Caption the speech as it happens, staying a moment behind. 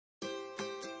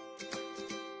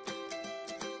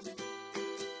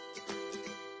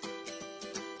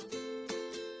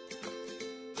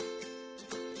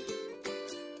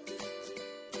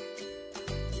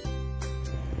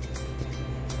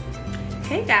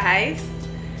Hey guys,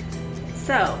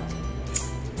 so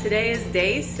today is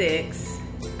day 6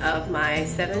 of my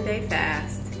 7-day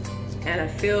fast and I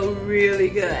feel really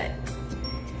good.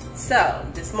 So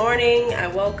this morning I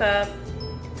woke up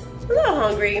a little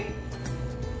hungry.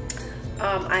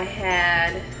 I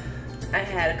had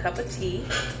a cup of tea.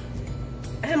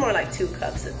 I had more like 2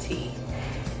 cups of tea,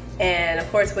 and of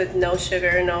course with no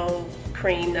sugar, no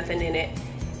cream, nothing in it.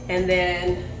 And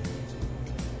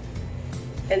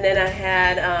then I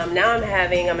had, now I'm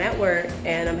at work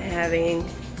and I'm having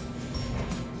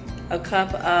a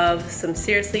cup of some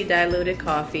seriously diluted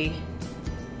coffee,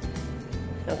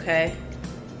 okay?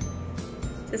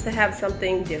 Just to have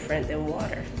something different than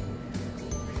water,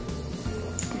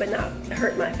 but not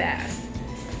hurt my fast.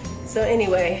 So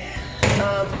anyway,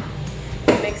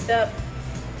 mixed up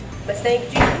my snake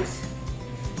juice.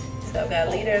 So I've got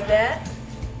a liter of that.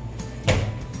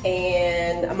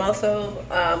 And I'm also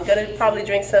gonna probably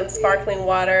drink some sparkling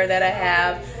water that I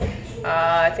have.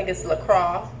 I think it's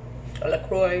LaCroix, or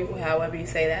LaCroix, however you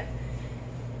say that.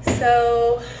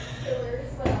 So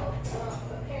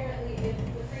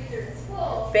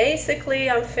basically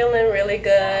I'm feeling really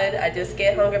good. I just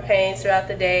get hunger pains throughout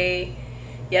the day.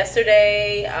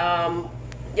 Yesterday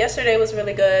was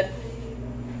really good.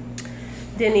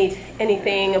 Didn't eat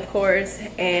anything, of course,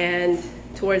 and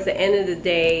towards the end of the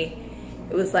day,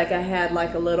 it was like I had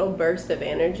like a little burst of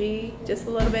energy, just a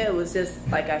little bit. It was just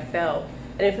like I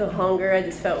didn't feel hunger, I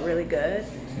just felt really good.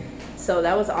 So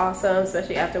that was awesome,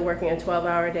 especially after working a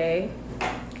 12-hour day.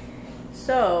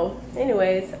 So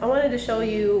anyways, I wanted to show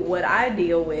you what I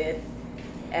deal with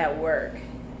at work.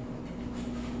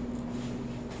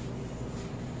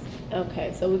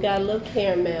 Okay, so we got a little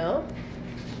caramel,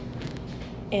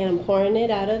 and I'm pouring it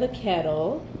out of the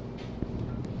kettle.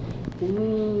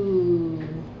 Ooh.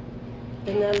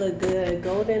 Doesn't that look good?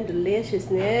 Golden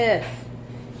deliciousness.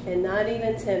 And not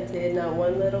even tempted, not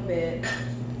one little bit.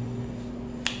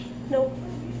 Nope.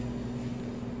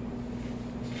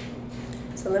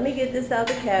 So let me get this out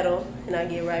of the kettle and I'll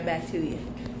get right back to you.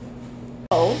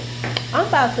 So I'm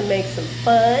about to make some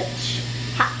fudge,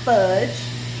 hot fudge.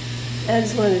 And I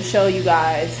just wanted to show you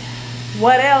guys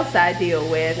what else I deal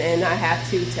with, and I have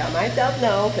to tell myself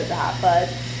no because the hot fudge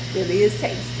really is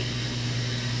tasty.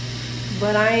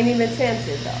 But I ain't even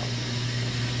tempted though.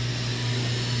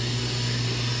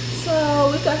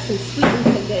 So we got some sweetened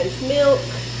condensed milk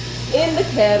in the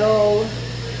kettle.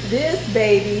 This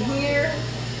baby here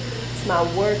is my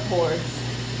workhorse.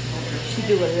 She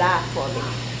do a lot for me.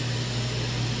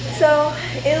 So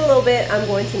in a little bit, I'm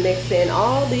going to mix in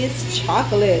all these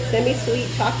chocolate,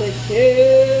 semi-sweet chocolate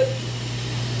chips.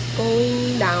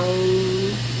 Going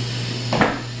down.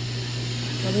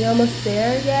 Are we almost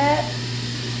there yet?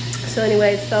 So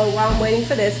anyway, so while I'm waiting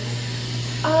for this,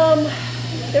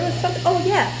 there was something, oh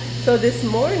yeah. So this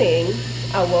morning,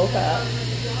 I woke up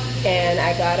and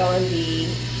I got on the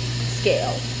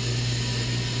scale.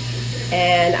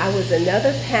 And I was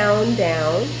another pound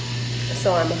down.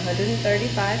 So I'm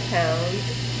 135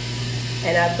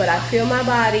 pounds. But I feel my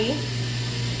body,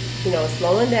 you know,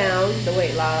 slowing down the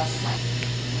weight loss.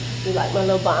 You like my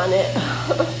little bonnet?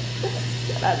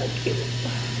 I look cute.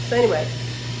 So anyway.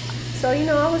 So, you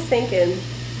know, I was thinking,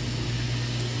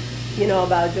 you know,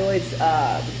 about Joy's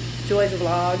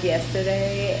vlog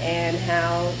yesterday and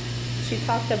how she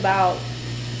talked about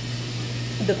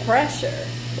the pressure,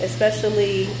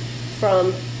 especially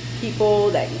from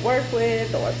people that you work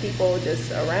with or people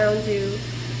just around you.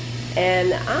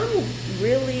 And I'm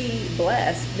really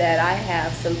blessed that I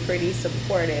have some pretty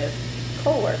supportive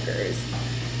coworkers,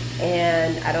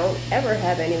 and I don't ever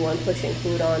have anyone pushing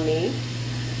food on me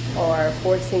or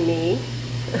forcing me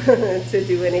to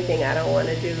do anything I don't want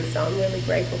to do. So I'm really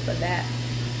grateful for that.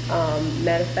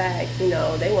 Matter of fact, you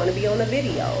know, they want to be on a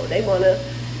video. They want to,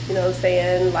 you know what I'm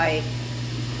saying, like,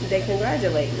 they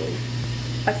congratulate me.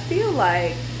 I feel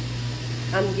like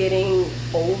I'm getting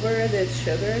over this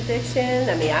sugar addiction.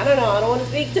 I mean, I don't know, I don't want to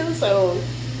speak too soon,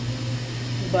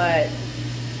 but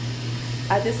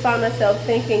I just found myself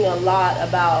thinking a lot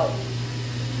about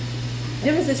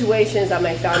different situations I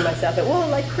may find myself in. Well,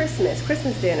 like Christmas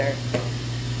dinner.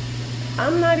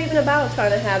 I'm not even about trying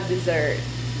to have dessert.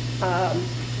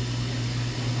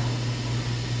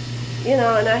 You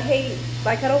know, and I hate,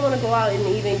 like, I don't want to go out and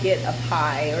even get a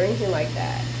pie or anything like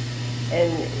that.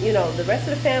 And, you know, the rest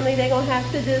of the family, they're going to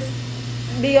have to just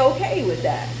be okay with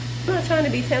that. I'm not trying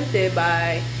to be tempted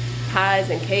by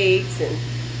pies and cakes and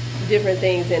different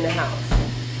things in the house.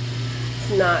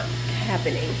 It's not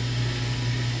happening.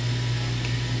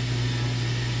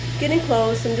 Getting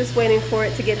close. I'm just waiting for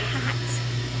it to get hot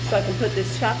so I can put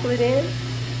this chocolate in.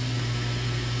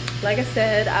 Like I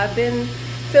said, I've been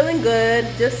feeling good,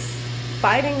 just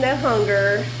fighting that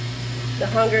hunger. The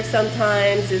hunger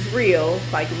sometimes is real,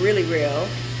 like really real.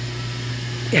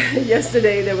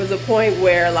 Yesterday there was a point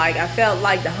where like I felt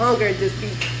like the hunger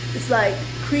it's like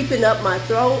creeping up my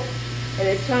throat and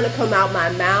it's trying to come out my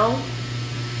mouth.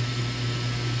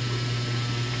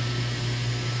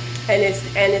 And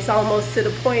it's almost to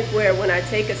the point where when I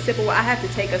take a sip of water, I have to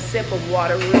take a sip of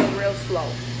water real slow.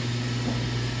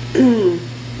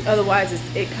 Otherwise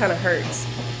it kind of hurts.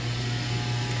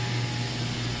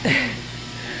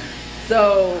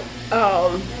 So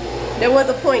there was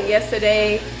a point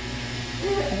yesterday,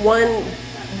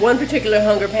 one particular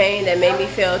hunger pain that made me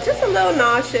feel just a little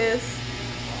nauseous,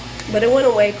 but it went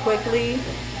away quickly.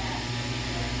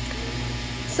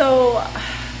 So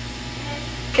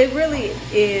it really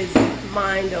is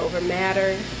mind over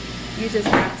matter. You just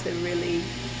have to really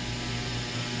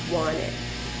want it.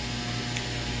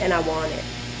 And I want it.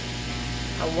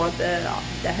 I want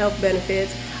the health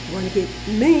benefits. I want to get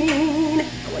lean.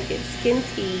 I want to get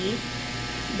skinty,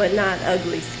 but not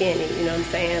ugly skinny. You know what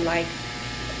I'm saying? Like,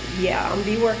 yeah, I'm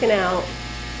gonna be working out.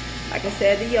 Like I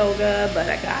said, the yoga, but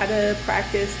I gotta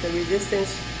practice the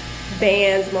resistance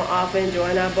bands more often. Joy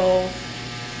and I both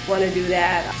want to do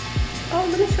that. Oh,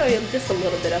 let me show you just a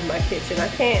little bit of my kitchen. I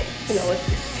can't, you know, it's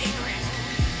a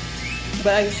secret,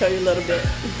 but I can show you a little bit.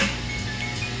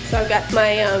 So I've got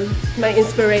my my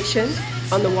inspiration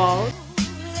on the wall.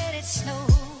 Let it snow,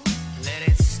 let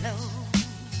it snow.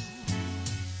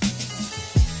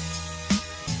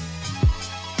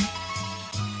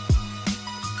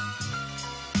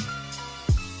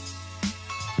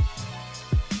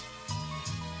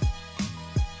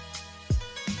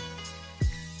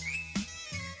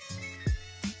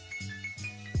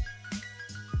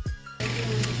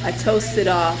 I toasted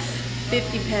off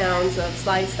 50 pounds of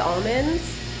sliced almonds.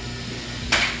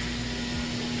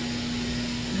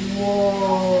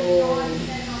 Whoa,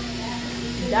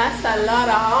 that's a lot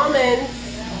of almonds,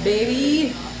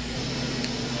 baby.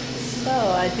 So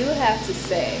I do have to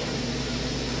say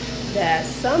that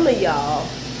some of y'all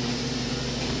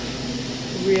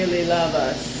really love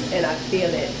us, and I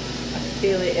feel it. I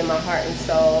feel it in my heart and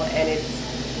soul, and it's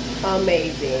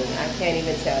amazing. I can't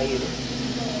even tell you.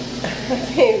 I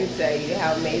can't even tell you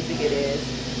how amazing it is.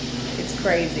 It's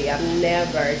crazy. I've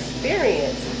never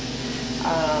experienced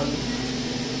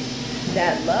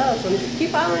that love from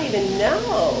people I don't even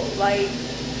know. Like,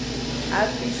 I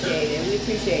appreciate it. We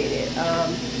appreciate it.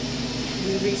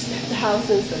 We reached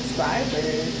 1,000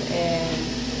 subscribers, and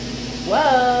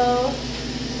whoa,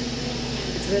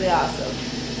 it's really awesome.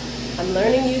 I'm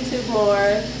learning YouTube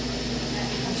more.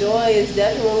 Joy is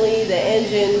definitely the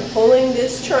engine pulling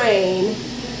this train.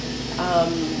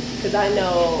 Because I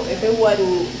know if it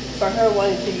wasn't for her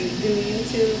wanting to do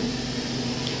YouTube,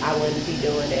 I wouldn't be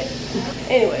doing it.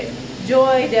 Anyway,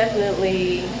 Joy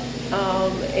definitely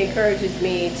encourages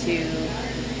me to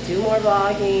do more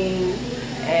vlogging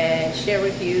and share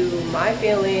with you my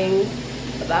feelings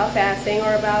about fasting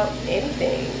or about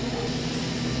anything.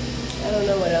 I don't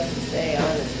know what else to say,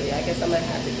 honestly. I guess I might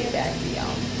have to get back to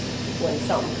y'all when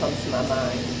something comes to my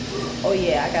mind. Oh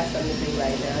yeah, I got something to do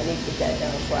right now. I need to put that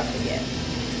down before I forget.